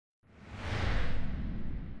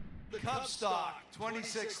Cub Stock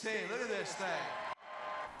 2016. Look at this thing.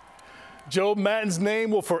 Joe Maddon's name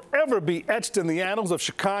will forever be etched in the annals of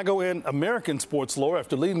Chicago and American sports lore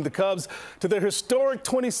after leading the Cubs to their historic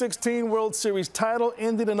 2016 World Series title,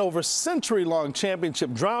 ending an over century-long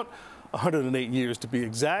championship drought, 108 years to be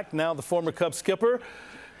exact. Now the former Cubs skipper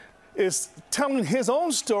is telling his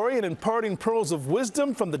own story and imparting pearls of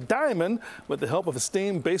wisdom from the diamond with the help of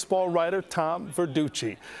esteemed baseball writer Tom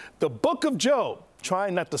Verducci. The Book of Joe,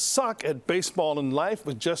 Trying Not to Suck at Baseball and Life,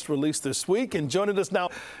 was just released this week. And joining us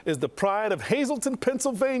now is the pride of Hazleton,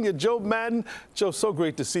 Pennsylvania, Joe Maddon. Joe, so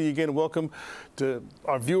great to see you again. Welcome to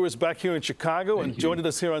our viewers back here in Chicago and joining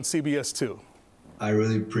us here on CBS 2. I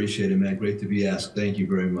really appreciate it, man. Great to be asked. Thank you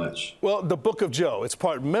very much. Well, the Book of Joe, it's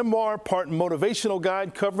part memoir, part motivational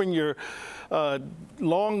guide covering your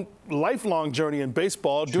lifelong journey in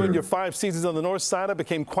baseball. Sure. During your 5 seasons on the North Side, I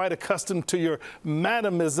became quite accustomed to your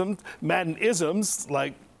Maddonisms,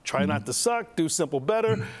 like try not to suck, do simple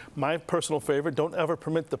better. My personal favorite, don't ever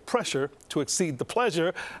permit the pressure to exceed the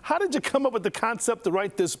pleasure. How did you come up with the concept to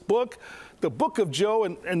write this book, the Book of Joe,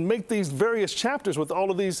 and make these various chapters with all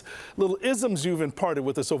of these little isms you've imparted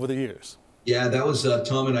with us over the years? Yeah, that was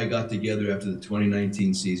Tom and I got together after the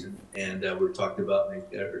 2019 season, and we talked about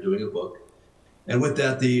doing a book. And with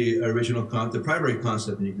that, the primary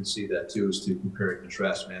concept, and you can see that too, is to compare and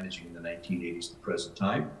contrast managing in the 1980s to the present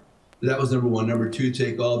time. That was number one. Number two,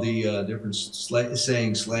 take all the different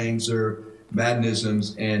sayings, slangs, or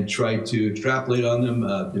Maddonisms and try to extrapolate on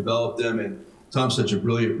them, develop them. And Tom's such a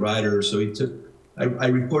brilliant writer, so I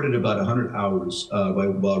recorded about 100 hours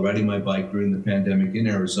while riding my bike during the pandemic in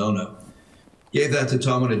Arizona. Gave that to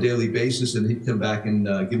Tom on a daily basis, and he'd come back and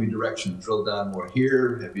give me direction, drill down more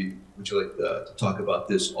here. Would you like to talk about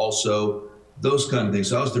this also? Those kind of things.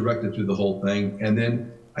 So I was directed through the whole thing. And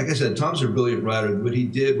then, like I said, Tom's a brilliant writer. What he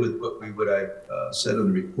did with what I said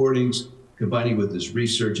on the recordings, combining with his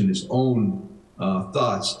research and his own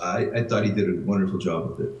thoughts, I thought he did a wonderful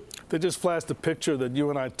job with it. They just flashed a picture that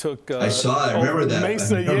you and I took. I saw it. I remember that.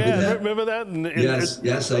 Mesa, remember that?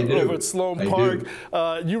 Yes, I do. Over at Sloan Park.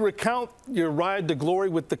 You recount your ride to glory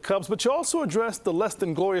with the Cubs, but you also address the less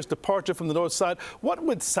than glorious departure from the North Side. What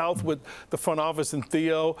went south with the front office and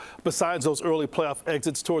Theo, besides those early playoff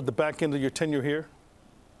exits toward the back end of your tenure here?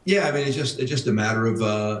 Yeah, I mean, it's just a matter of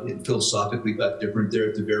it philosophically got different there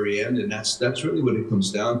at the very end, and that's really what it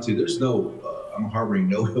comes down to. There's no, I'm harboring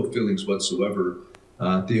no ill feelings whatsoever.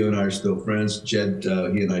 Theo and I are still friends. Jed,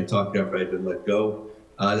 he and I talked after I'd been let go.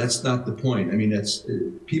 That's not the point. I mean,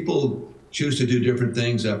 people choose to do different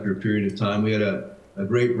things after a period of time. We had a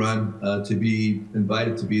great run to be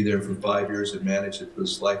invited to be there for 5 years and manage it. It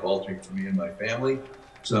was life-altering for me and my family.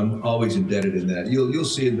 So I'm always indebted in that. You'll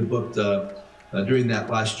see in the book during that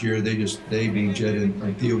last year, they being Jed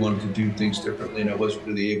and Theo wanted to do things differently, and I wasn't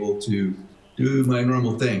really able to do my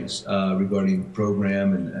normal things regarding the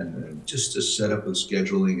program and just to set up with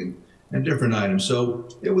scheduling and different items. So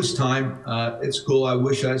it was time. It's cool. I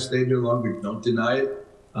wish I stayed there longer. Don't deny it.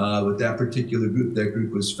 With that particular group, that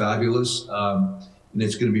group was fabulous. And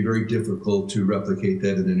it's going to be very difficult to replicate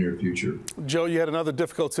that in the near future. Joe, you had another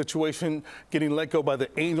difficult situation getting let go by the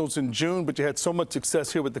Angels in June, but you had so much success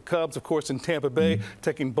here with the Cubs, of course, in Tampa Bay,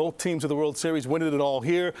 taking both teams to the World Series, winning it all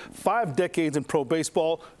here. 5 decades in pro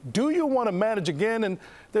baseball. Do you want to manage again? And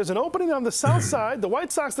there's an opening on the South Side. The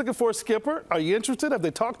White Sox looking for a skipper. Are you interested? Have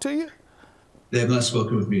they talked to you? They have not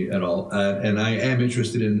spoken with me at all. And I am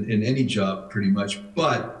interested in any job pretty much.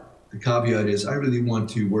 But the caveat is I really want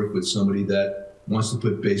to work with somebody that wants to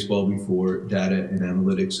put baseball before data and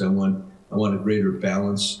analytics. I want a greater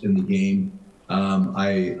balance in the game.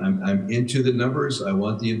 I'm into the numbers. I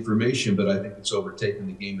want the information, but I think it's overtaken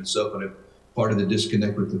the game itself. And part of the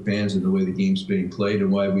disconnect with the fans and the way the game's being played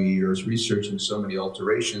and why we are researching so many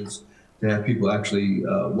alterations to have people actually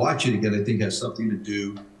watch it again, I think has something to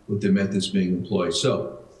do with the methods being employed.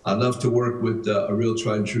 So I'd love to work with a real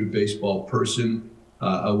tried and true baseball person.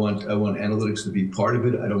 I want analytics to be part of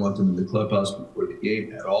it. I don't want them in the clubhouse before the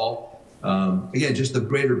game at all. Again, just a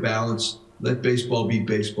greater balance. Let baseball be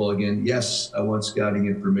baseball again. Yes, I want scouting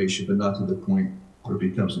information, but not to the point where it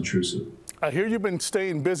becomes intrusive. I hear you've been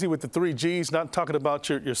staying busy with the 3 Gs, not talking about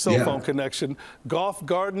your cell phone connection. Golf,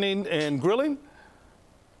 gardening, and grilling?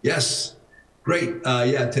 Yes, great.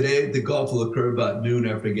 Yeah, today the golf will occur about noon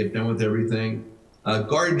after I get done with everything.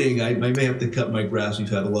 Gardening, I may have to cut my grass. We've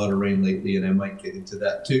had a lot of rain lately, and I might get into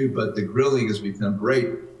that too. But the grilling has become great.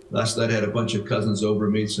 Last night I had a bunch of cousins over,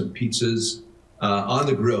 made some pizzas on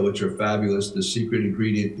the grill, which are fabulous. The secret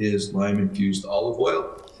ingredient is lime-infused olive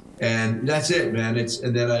oil. And that's it, man.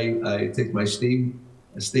 And then I take my steam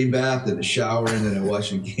bath and a shower, and then I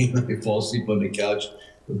watch a game. I fall asleep on the couch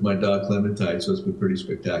with my dog Clementine, so it's been pretty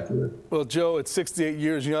spectacular. Well, Joe, at 68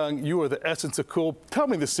 years young, you are the essence of cool. Tell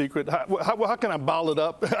me the secret. How can I bottle it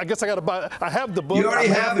up? I guess I got to buy it. I have the book. You already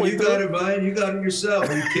have it. You got it, Brian. You got it yourself.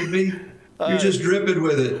 Are you kidding me? You're just dripping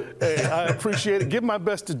with it. Hey, I appreciate it. Give my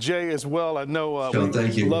best to Jay as well. I know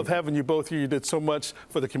thank you. Love having you both here. You did so much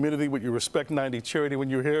for the community with your Respect 90 charity when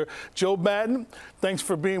you were here. Joe Maddon, thanks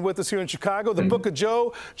for being with us here in Chicago. The book of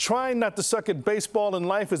Joe, Trying Not to Suck at Baseball in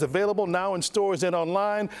Life, is available now in stores and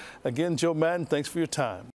online. Again, Joe Maddon, thanks for your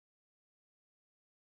time.